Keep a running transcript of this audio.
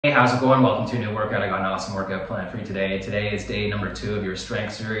Hey, how's it going? Welcome to a new workout. I got an awesome workout planned for you today. Today is day number 2 of your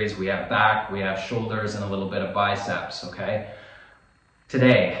strength series. We have back, we have shoulders, and a little bit of biceps, okay?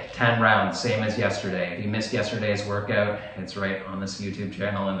 Today, 10 rounds, same as yesterday. If you missed yesterday's workout, it's right on this YouTube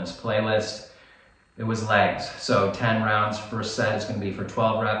channel in this playlist. It was legs. So 10 rounds, first set is going to be for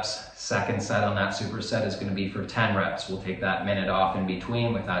 12 reps. Second set on that superset is going to be for 10 reps. We'll take that minute off in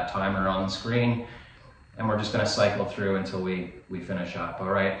between with that timer on the screen. And we're just going to cycle through until we finish up, all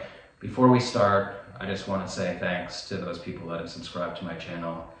right? Before we start, I just want to say thanks to those people that have subscribed to my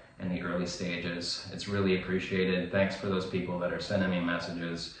channel in the early stages. It's really appreciated. Thanks for those people that are sending me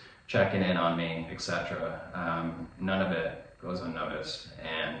messages, checking in on me, etc. None of it goes unnoticed,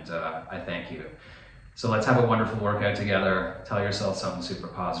 and I thank you. So let's have a wonderful workout together. Tell yourself something super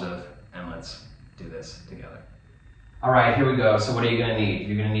positive, and let's do this together. All right, here we go. So what are you gonna need?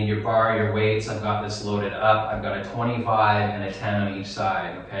 You're gonna need your bar, your weights. I've got this loaded up. I've got a 25 and a 10 on each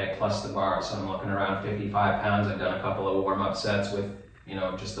side, okay, plus the bar. So I'm looking around 55 pounds. I've done a couple of warm-up sets with,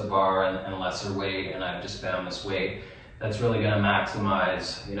 just the bar and lesser weight, and I've just found this weight that's really gonna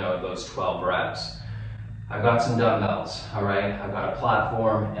maximize, those 12 reps. I've got some dumbbells, all right? I've got a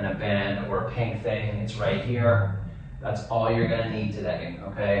platform and a band or a pink thing. It's right here. That's all you're gonna need today,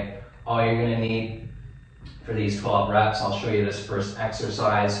 okay? All you're gonna need for these 12 reps, I'll show you this first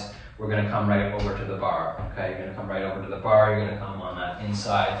exercise. We're gonna come right over to the bar, okay? You're gonna come right over to the bar. You're gonna come on that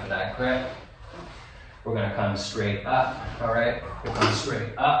inside for that grip. We're gonna come straight up, all right? We'll come straight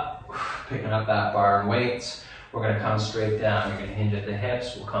up, picking up that bar and weights. We're gonna come straight down. You're gonna hinge at the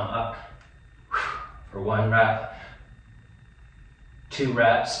hips. We'll come up for 1 rep, 2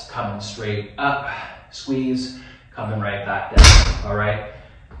 reps, coming straight up, squeeze, coming right back down, all right?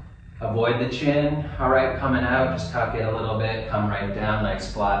 Avoid the chin, all right, coming out, just tuck it a little bit, come right down,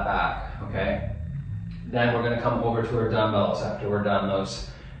 nice flat back, okay? Then we're gonna come over to our dumbbells after we're done those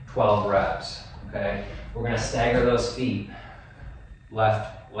 12 reps, okay? We're gonna stagger those feet.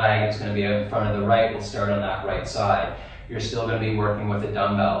 Left leg is gonna be out in front of the right. We'll start on that right side. You're still gonna be working with a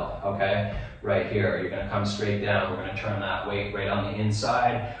dumbbell, okay? Right here, you're gonna come straight down. We're gonna turn that weight right on the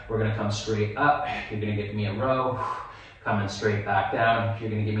inside. We're gonna come straight up. You're gonna give me a row. Coming straight back down,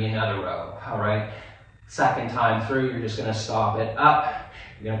 you're gonna give me another row, all right? Second time through, you're just gonna stop it up.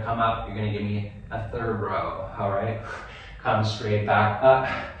 You're gonna come up, you're gonna give me a third row, all right? Come straight back up,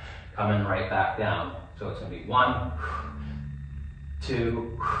 coming right back down. So it's gonna be 1,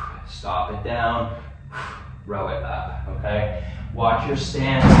 2, stop it down, row it up, okay? Watch your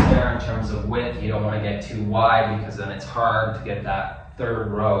stance there in terms of width. You don't wanna get too wide because then it's hard to get that third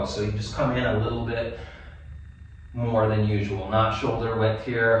row. So you just come in a little bit more than usual, not shoulder width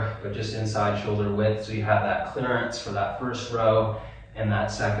here, but just inside shoulder width, so you have that clearance for that first row and that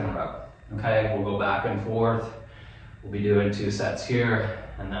second row, okay? We'll go back and forth. We'll be doing 2 sets here,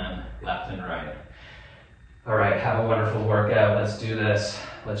 and then left and right. All right, have a wonderful workout. Let's do this.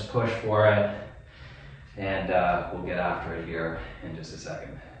 Let's push for it, and we'll get after it here in just a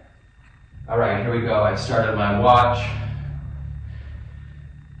second. All right, here we go. I've started my watch.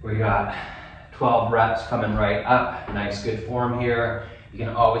 We got 12 reps coming right up. Nice, good form here. You can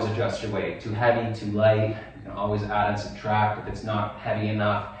always adjust your weight. Too heavy, too light. You can always add and subtract. If it's not heavy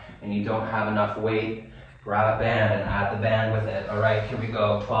enough and you don't have enough weight, grab a band and add the band with it. All right, here we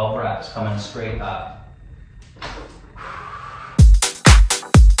go. 12 reps coming straight up.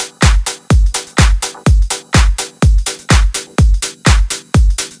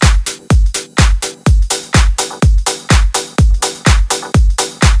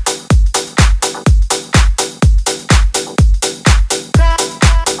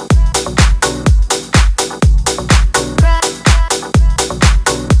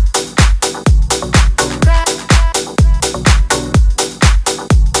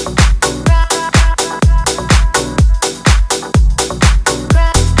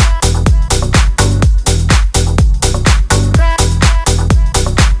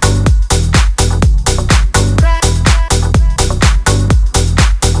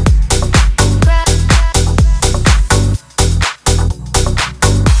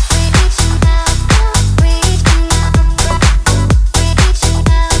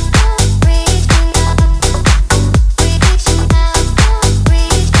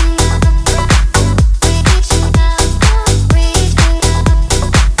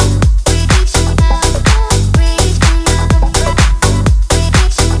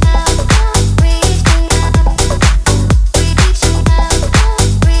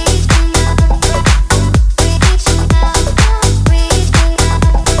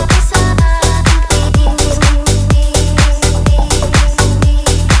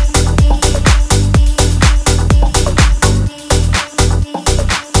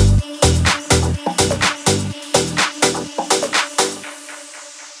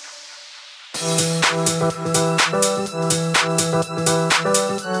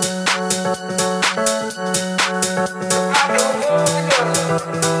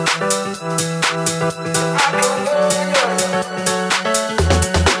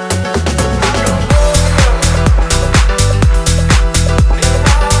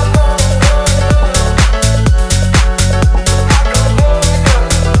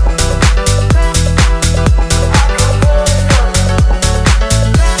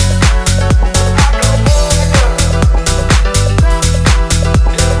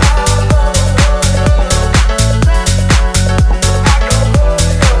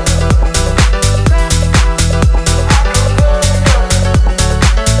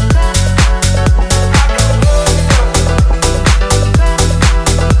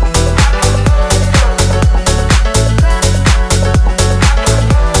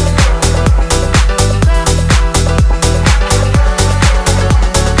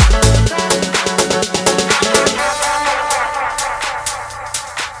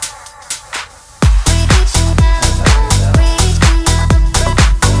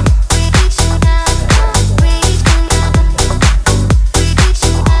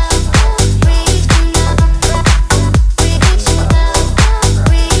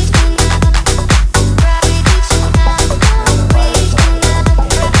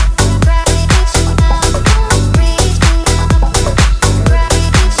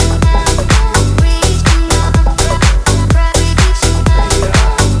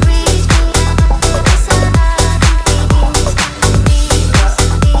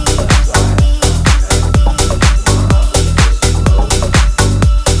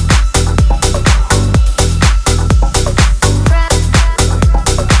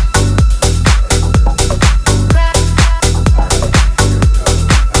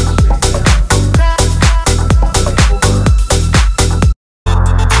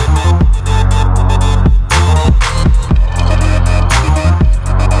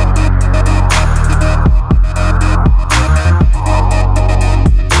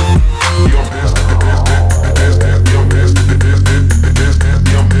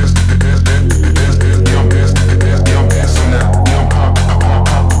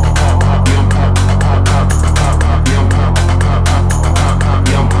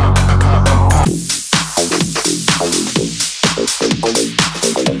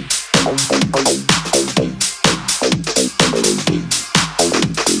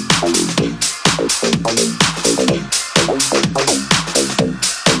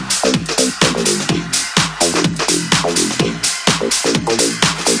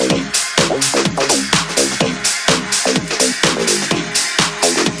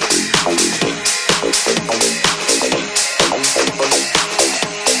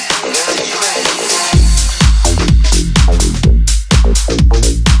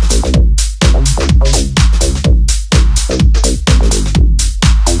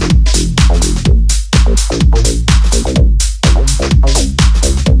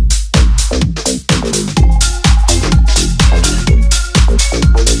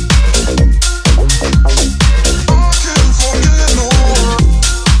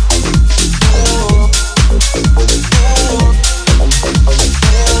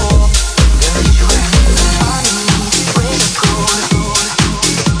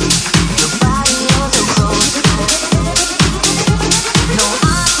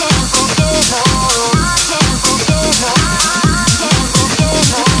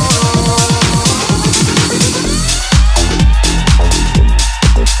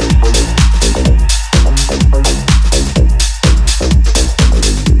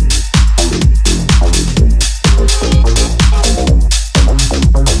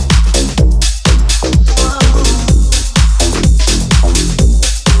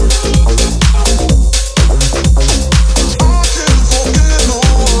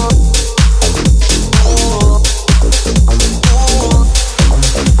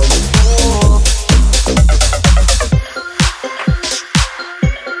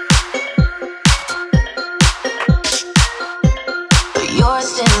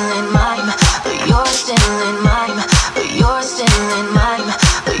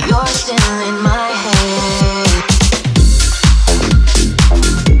 but you're still in my head.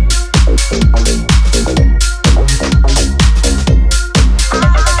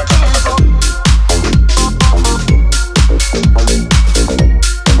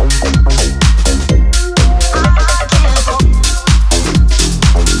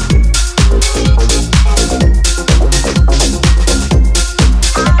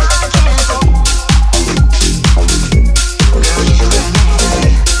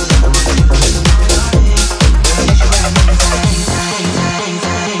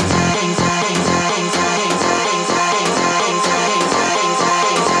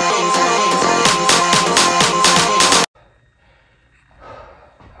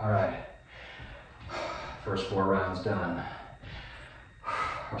 First 4 rounds done.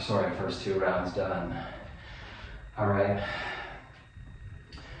 Or sorry, first 2 rounds done. All right.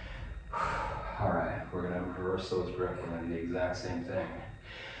 All right, we're gonna reverse those grip. We're gonna do the exact same thing.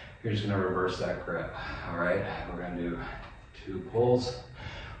 You're just gonna reverse that grip. All right, we're gonna do 2 pulls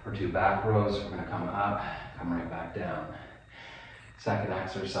or 2 back rows. We're gonna come up, come right back down. Second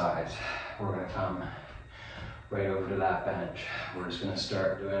exercise, we're gonna come right over to that bench. We're just gonna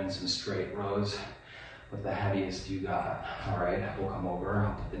start doing some straight rows with the heaviest you got. All right, we'll come over,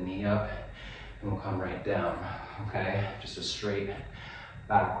 I'll put the knee up, and we'll come right down, okay? Just a straight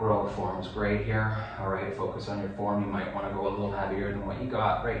back row forms great here. All right, focus on your form. You might wanna go a little heavier than what you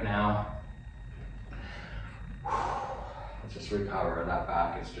got right now. Let's just recover. That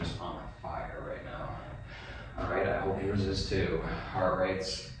back is just on fire right now. All right, I hope yours is too. Heart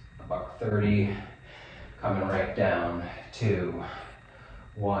rate's about 30, coming right down, 2,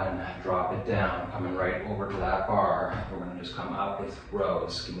 1, drop it down, coming right over to that bar. We're gonna just come up with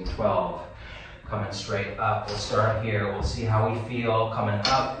rows. Give me 12. Coming straight up. We'll start here. We'll see how we feel. Coming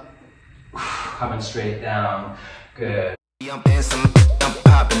up, coming straight down. Good. I'm dancing, I'm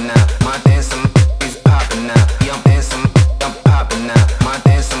popping now. My dancing is popping now. I'm dancing, I'm popping now. My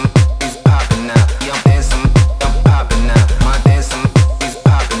dancing is popping now. I'm dancing, I'm popping now. My dancing is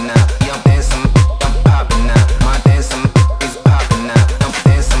popping now. I'm dancing, I'm popping now. My dancing is popping now. I'm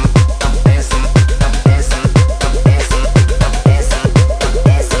dancing, I'm dancing, I'm dancing, I'm dancing, I'm dancing, I'm dancing, I'm dancing,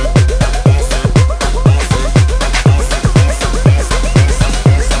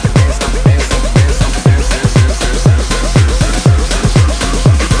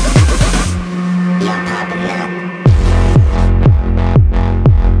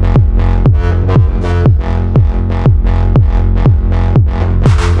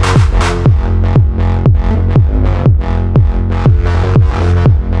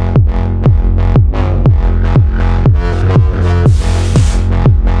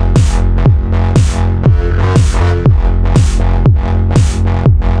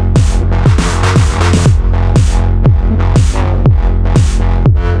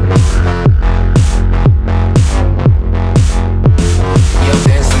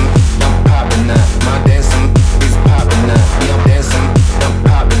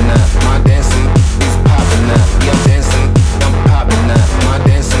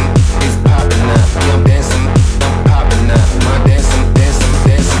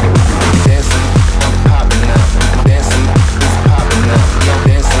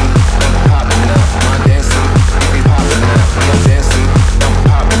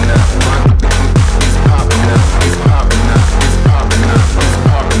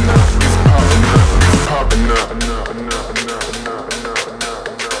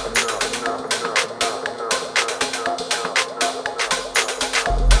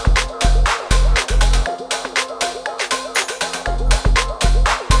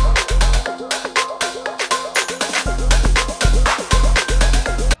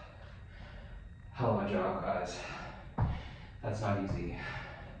 That's not easy.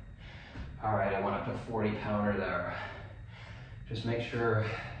 All right, I went up to 40 counter there. Just make sure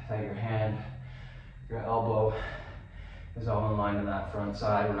that your hand, your elbow is all in line to that front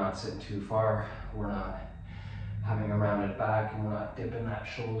side. We're not sitting too far. We're not having a rounded back, and we're not dipping that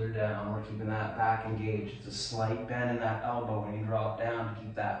shoulder down. We're keeping that back engaged. It's a slight bend in that elbow when you drop down to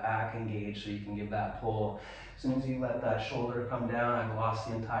keep that back engaged so you can give that pull. As soon as you let that shoulder come down, I've lost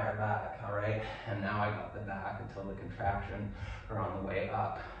the entire back, all right? And now I got the back until the contraction or on the way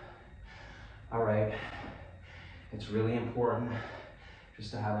up. All right, it's really important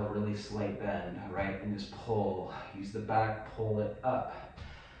just to have a really slight bend, all right? And just pull, use the back, pull it up.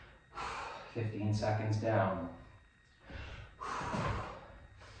 15 seconds down.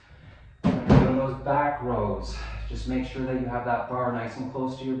 When you're doing those back rows, just make sure that you have that bar nice and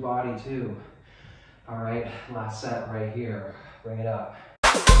close to your body too. All right, last set right here. Bring it up.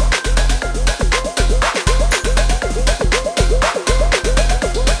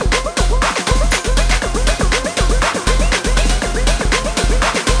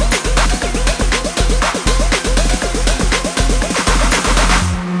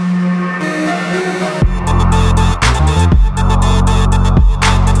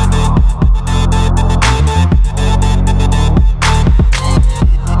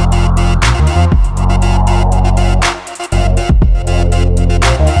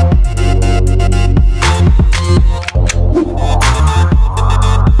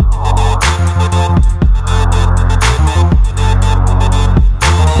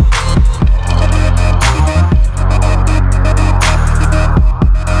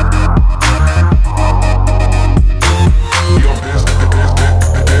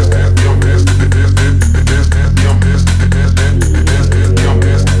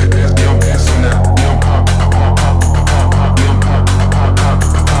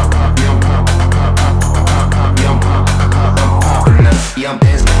 I'm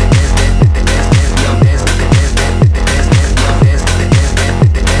dancing with the dance, dance with the dance, dance. Yeah, I'm dancing with the dance, dance with the dance, dance. Yeah, I'm dancing with the dance, dance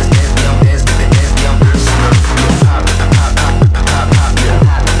with the dance, dance. Yeah, I'm dancing with the dance, yeah, I'm dancing. Pop, pop, pop, pop, pop, pop, yeah.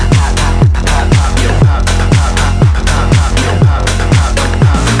 Pop, pop, pop, pop, pop, yeah. Pop, pop, pop, pop, pop, yeah. Pop, pop, pop, pop, pop, yeah. I'm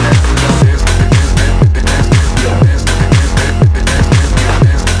dancing with the dance, dance with the dance, dance. Yeah, I'm dancing with the dance, dance with the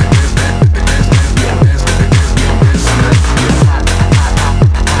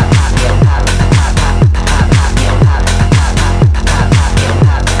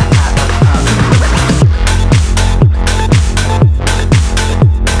dance.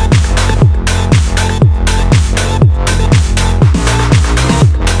 Yeah, I'm dancing with the dance, dance with the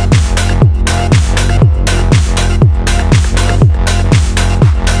dance, dance. Yeah, I'm dancing with the dance, yeah, I'm dancing. Yeah, pop, pop,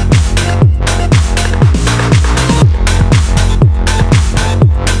 pop, pop, pop, yeah.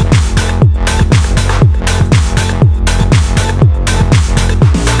 Pop,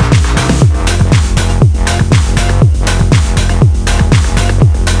 pop, pop,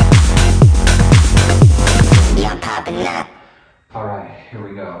 pop, pop, yeah. Pop, pop, pop, pop, pop, yeah. Pop, pop, pop,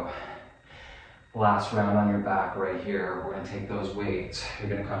 pop, last round on your back right here. We're gonna take those weights. You're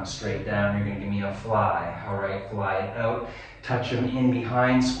gonna come straight down. You're gonna give me a fly. All right, fly it out. Touch them in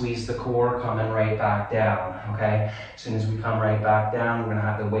behind, squeeze the core, coming right back down, okay? As soon as we come right back down, we're gonna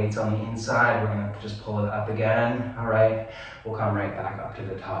have the weights on the inside. We're gonna just pull it up again, all right? We'll come right back up to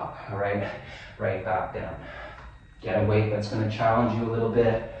the top, all right? Right back down. Get a weight that's gonna challenge you a little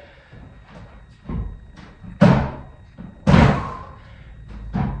bit.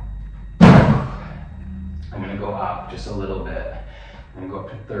 I'm gonna go up just a little bit. I'm gonna go up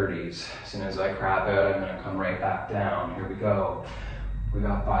to 30s. As soon as I crap out, I'm gonna come right back down. Here we go. We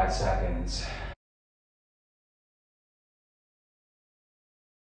got 5 seconds.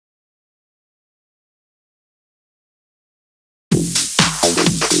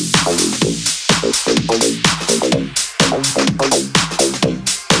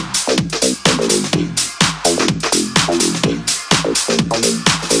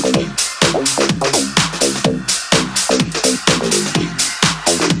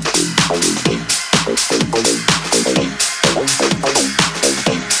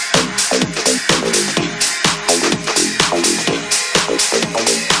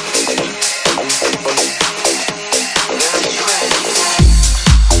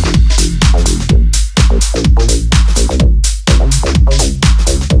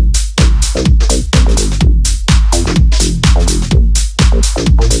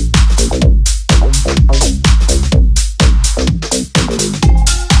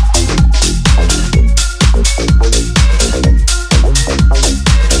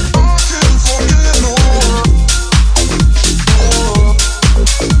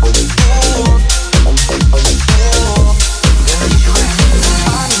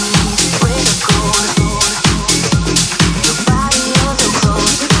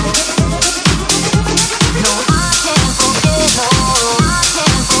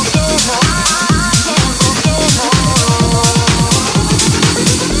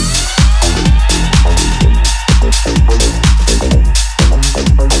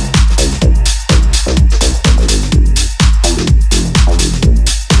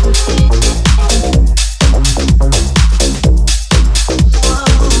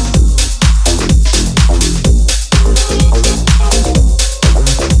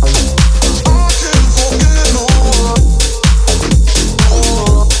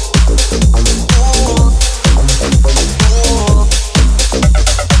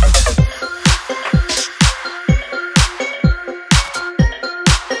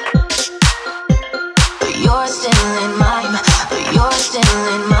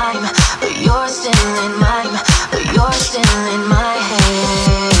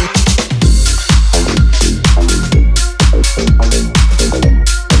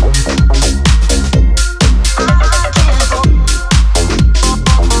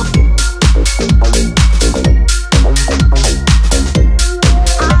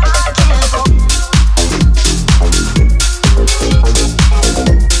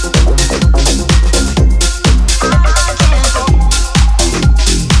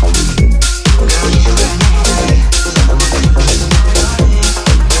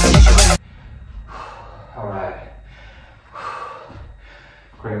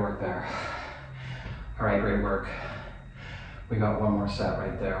 Great work there. All right, great work. We got one more set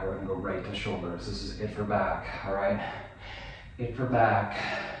right there. We're gonna go right to shoulders. This is it for back, all right? It for back.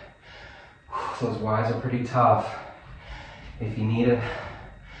 Those Ys are pretty tough. If you need it,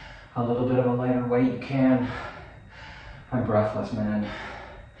 a little bit of a lighter weight, you can. I'm breathless, man.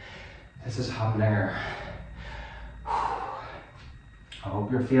 This is Humdinger. I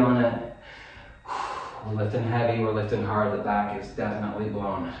hope you're feeling it. We're lifting heavy, we're lifting hard. The back is definitely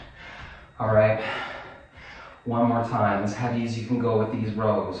blown. All right, one more time, as heavy as you can go with these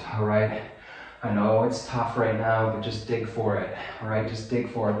rows, all right? I know it's tough right now, but just dig for it, all right? Just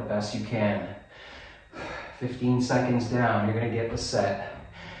dig for it the best you can. 15 seconds down, you're gonna get the set.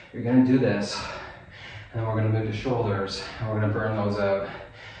 You're gonna do this, and then we're gonna move to shoulders, and we're gonna burn those out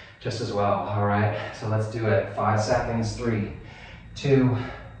just as well, all right? So let's do it. 5 seconds, 3, 2.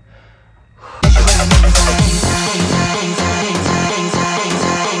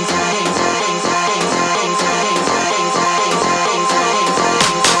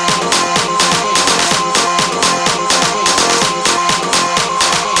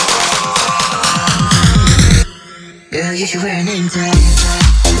 Girl, you should wear a name tag.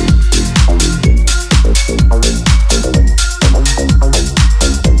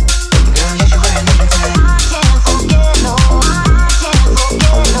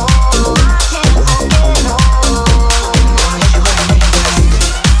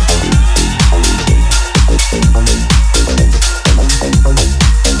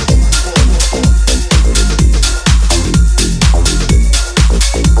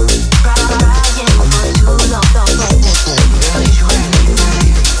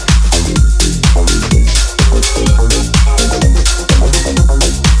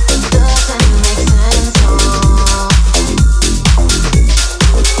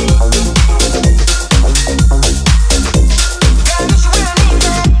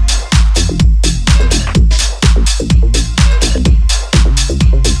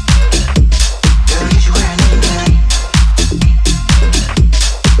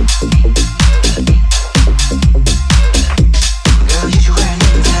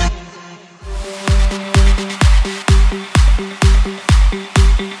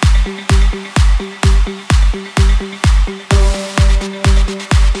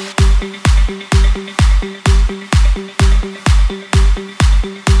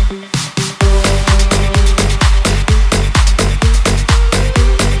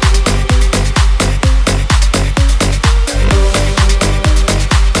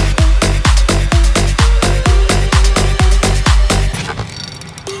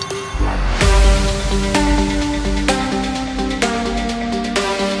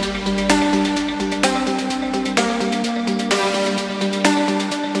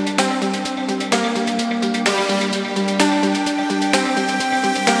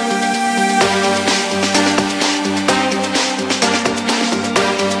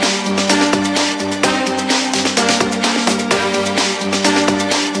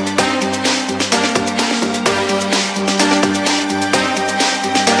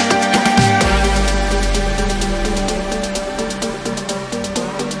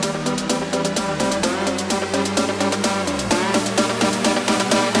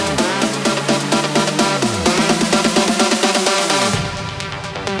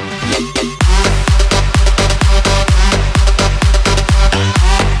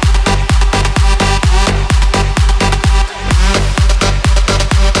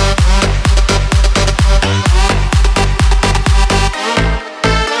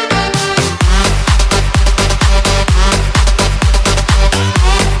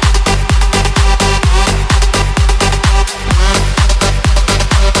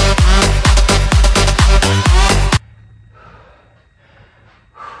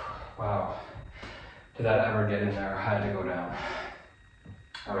 Did that ever get in there? I had to go down.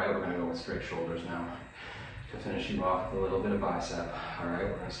 All right, we're gonna go with straight shoulders now. To finish you off with a little bit of bicep. All right,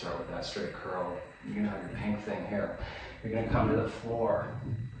 we're gonna start with that straight curl. You're gonna have your pink thing here. You're gonna come to the floor.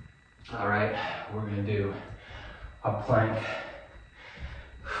 All right, we're gonna do a plank,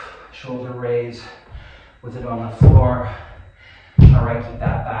 shoulder raise with it on the floor. All right, keep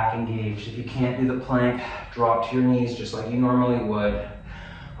that back engaged. If you can't do the plank, drop to your knees just like you normally would.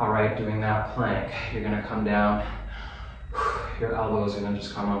 All right, doing that plank, you're gonna come down. Your elbows are gonna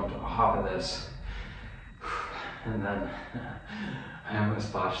just come up to the top of this. And then, I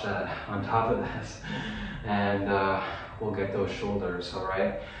almost botched that, on top of this. And we'll get those shoulders, all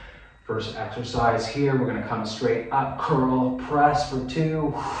right? First exercise here, we're gonna come straight up, curl, press for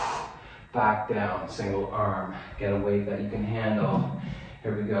 2. Back down, single arm. Get a weight that you can handle.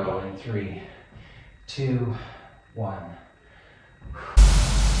 Here we go, in 3, 2, 1.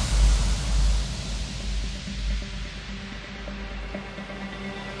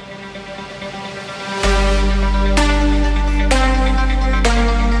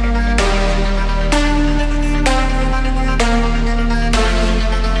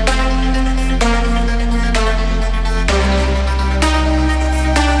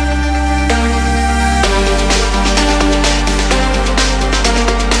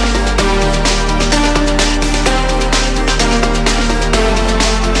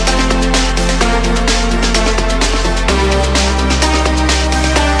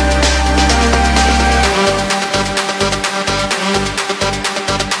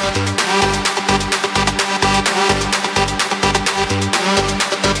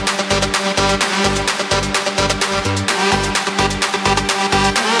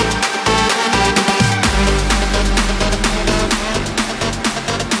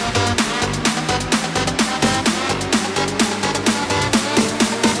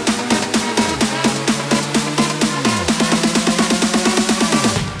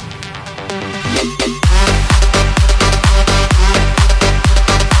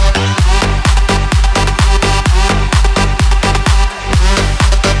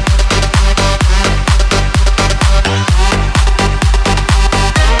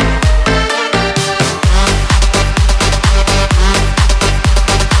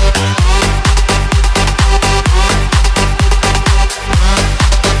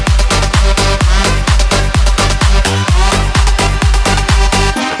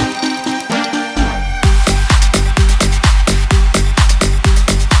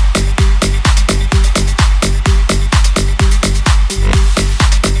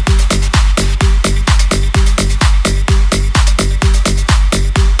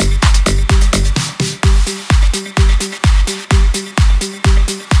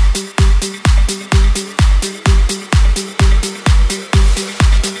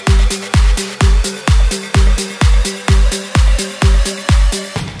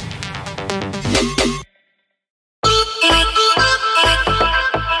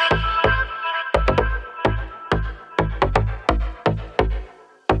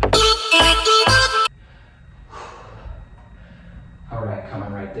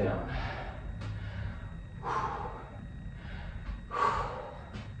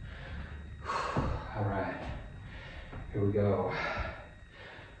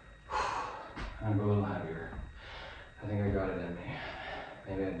 I'm gonna go a little heavier. I think I got it in me.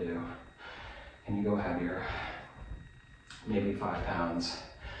 Maybe I do. Can you go heavier? Maybe 5 pounds.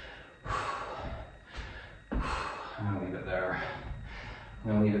 I'm gonna leave it there.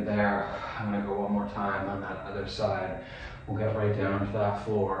 I'm gonna leave it there. I'm gonna go one more time on that other side. We'll get right down to that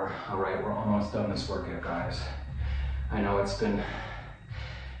floor. All right, we're almost done this workout, guys. I know it's been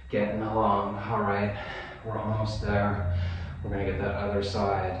getting along. All right, we're almost there. We're gonna get that other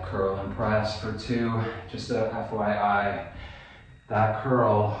side, curl and press for 2. Just a FYI, that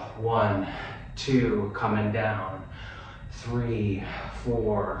curl, 1, 2, coming down, 3,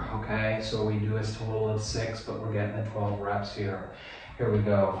 4, okay? So we do a total of 6, but we're getting the 12 reps here. Here we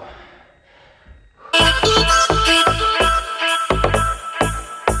go.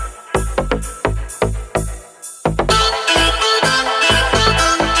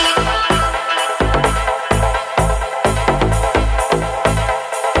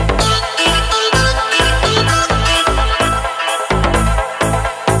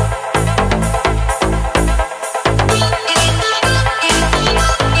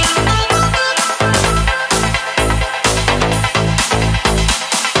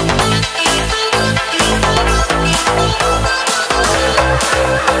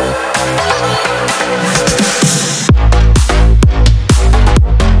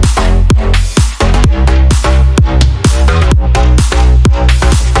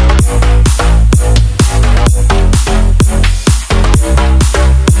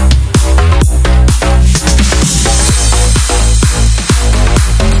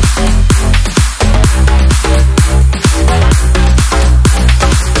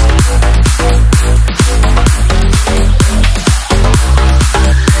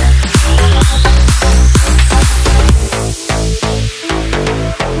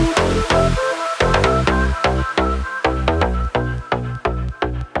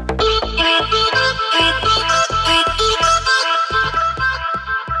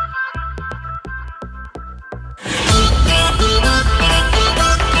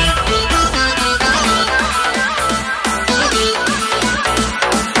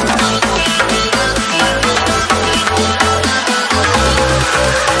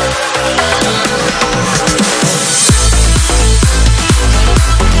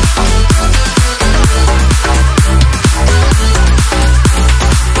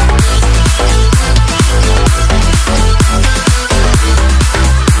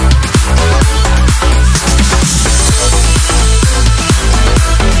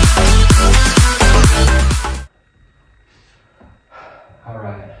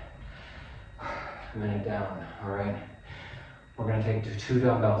 Minute down, all right? We're gonna take 2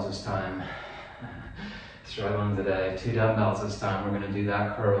 dumbbells this time. Struggling today. 2 dumbbells this time. We're gonna do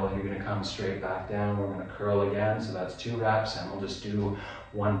that curl. You're gonna come straight back down. We're gonna curl again, so that's 2 reps, and we'll just do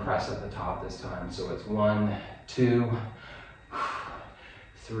 1 press at the top this time. So it's 1, 2,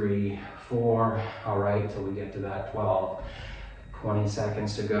 3, 4, all right, till we get to that 12. 20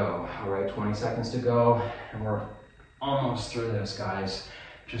 seconds to go, all right, 20 seconds to go, and we're almost through this, guys.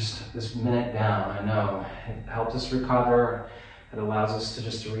 Just this minute down, I know. It helps us recover. It allows us to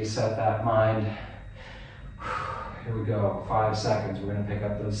just reset that mind. Here we go, 5 seconds. We're gonna pick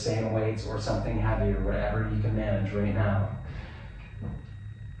up those same weights or something heavier, whatever you can manage right now.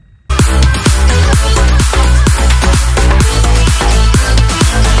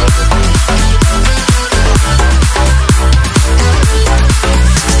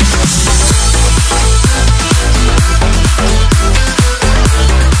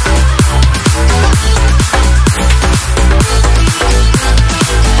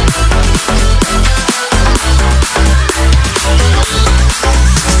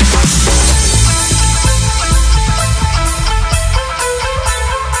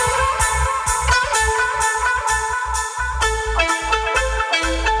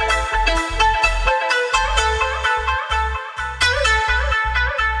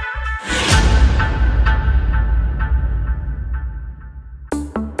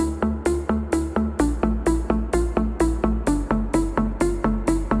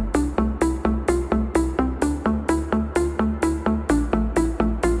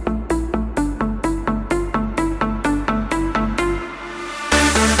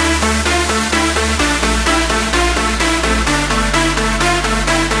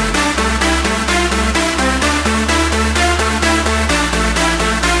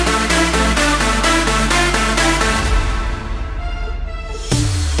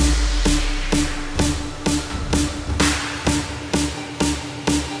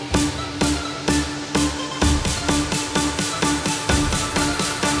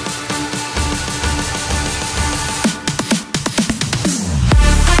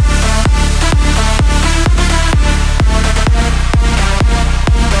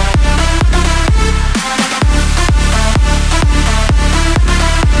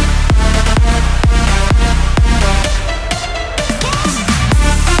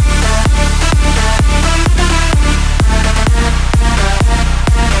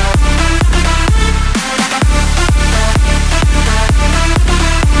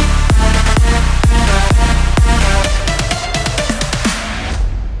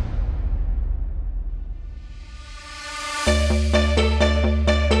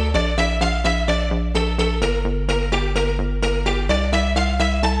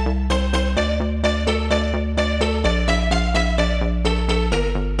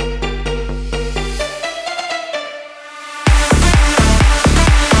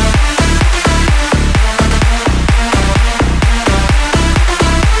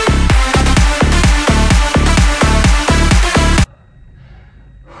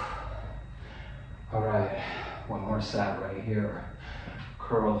 more set right here.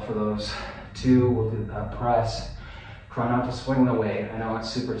 Curl for those 2, we'll do that press. Try not to swing the weight. I know it's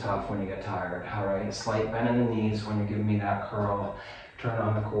super tough when you get tired, all right? Slight bend in the knees when you're giving me that curl. Turn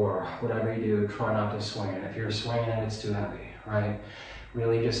on the core. Whatever you do, try not to swing it. If you're swinging it, it's too heavy, right?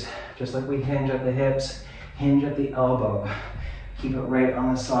 Really just like we hinge at the hips, hinge at the elbow. Keep it right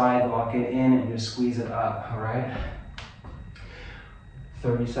on the side, lock it in, and just squeeze it up, all right?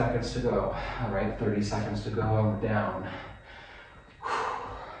 30 seconds to go, all right? 30 seconds to go, down.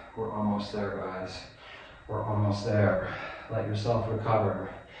 We're almost there, guys. We're almost there. Let yourself recover.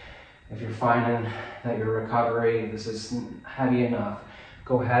 If you're finding that your recovery, this isn't heavy enough,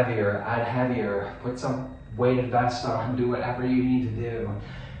 go heavier, add heavier, put some weighted vest on, do whatever you need to do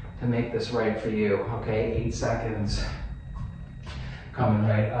to make this right for you, okay? 8 seconds. Coming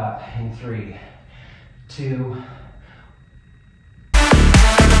right up in 3, 2,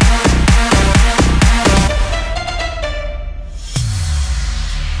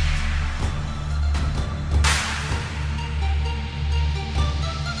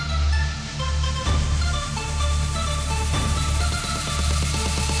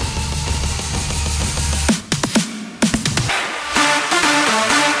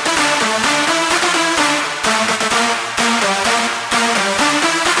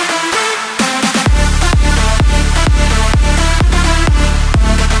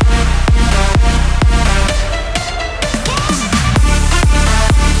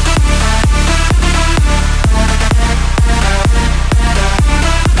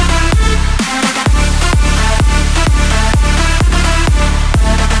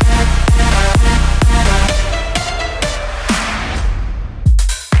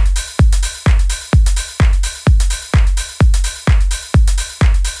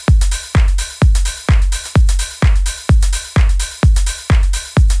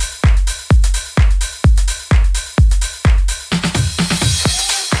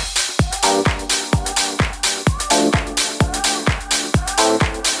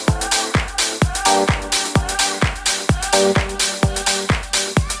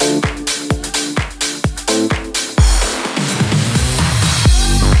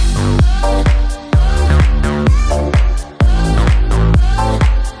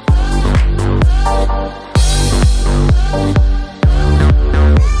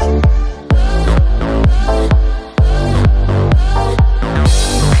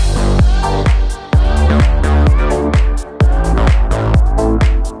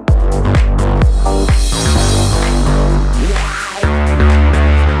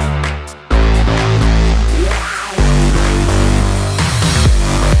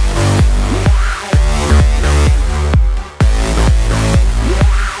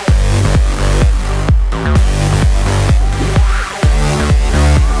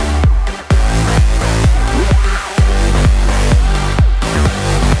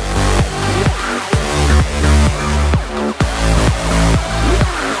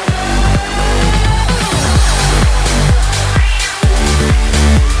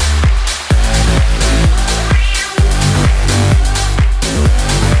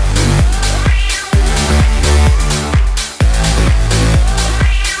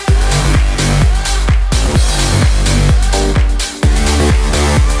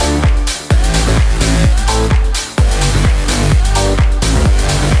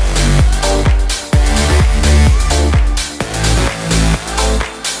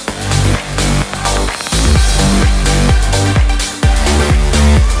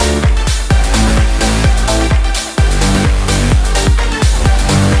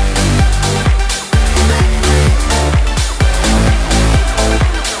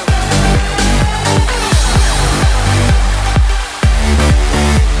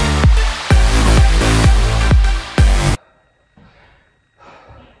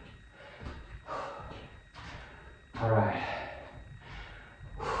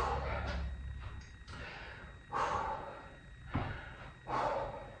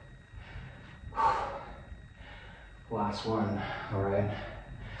 Last one, all right?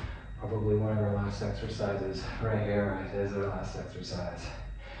 Probably one of our last exercises. Right here is our last exercise.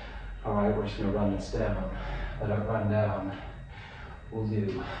 All right, we're just gonna run this down. Let it run down. We'll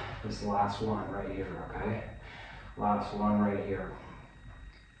do this last one right here, okay? Last one right here.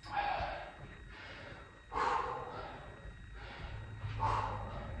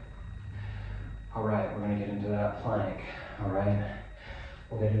 All right, we're gonna get into that plank, all right?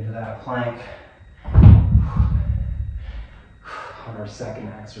 We'll get into that plank on our second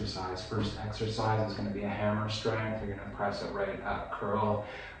exercise. First exercise is gonna be a hammer strength. You're gonna press it right up, curl.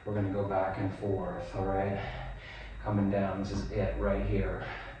 We're gonna go back and forth, all right? Coming down, this is it right here.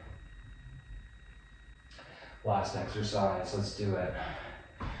 Last exercise, let's do it.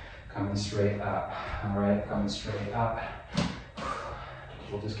 Coming straight up, all right, coming straight up.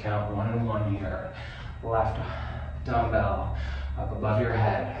 We'll just count 1 and 1 here. Left dumbbell up above your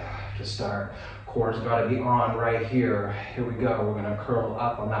head to start. Core's gotta be on right here. Here we go, we're gonna curl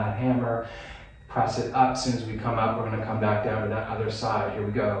up on that hammer, press it up. As soon as we come up, we're gonna come back down to that other side. Here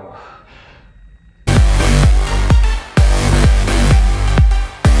we go.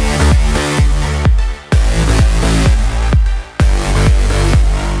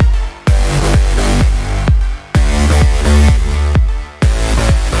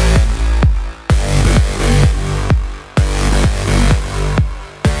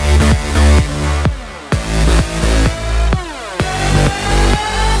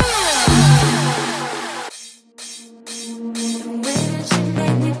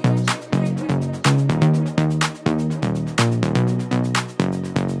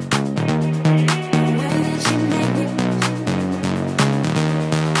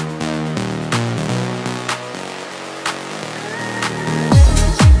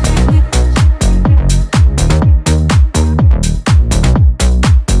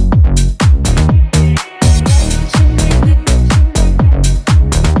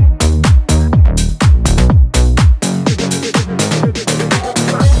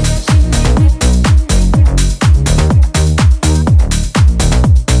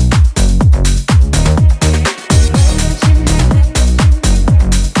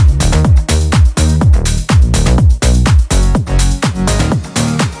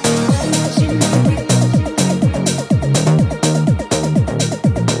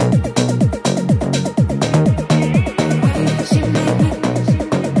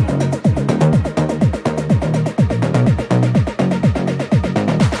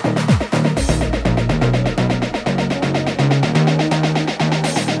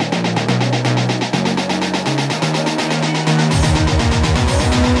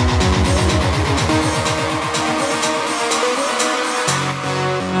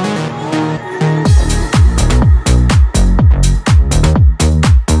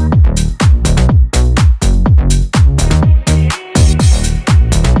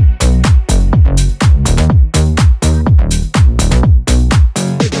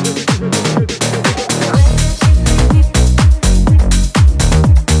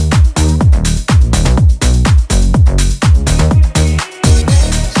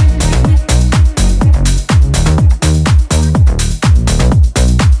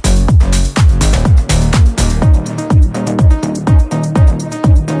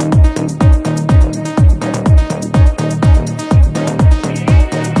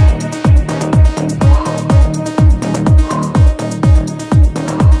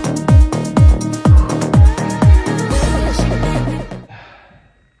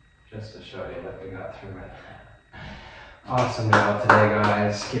 Awesome job today,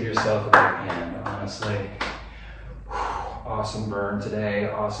 guys. Give yourself a big hand, honestly. Awesome burn today,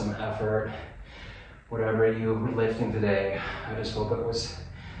 awesome effort. Whatever you were lifting today, I just hope it was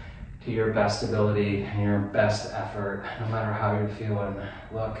to your best ability and your best effort, no matter how you're feeling.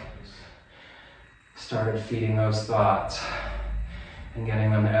 Look, started feeding those thoughts and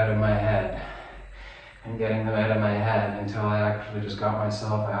getting them out of my head. And getting them out of my head until I actually just got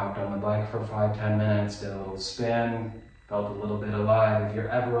myself, I hopped on the bike for 5-10 minutes, did a little spin, felt a little bit alive. If you're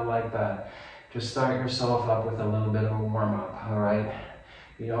ever like that, just start yourself up with a little bit of a warm-up, all right?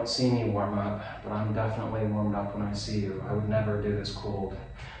 You don't see me warm up, but I'm definitely warmed up when I see you. I would never do this cold.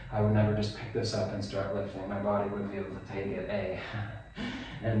 I would never just pick this up and start lifting. My body wouldn't be able to take it, A.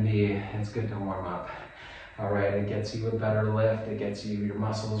 And B, it's good to warm up. All right, it gets you a better lift, it gets you your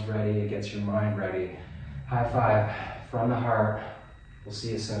muscles ready, it gets your mind ready. High five from the heart. We'll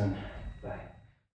see you soon.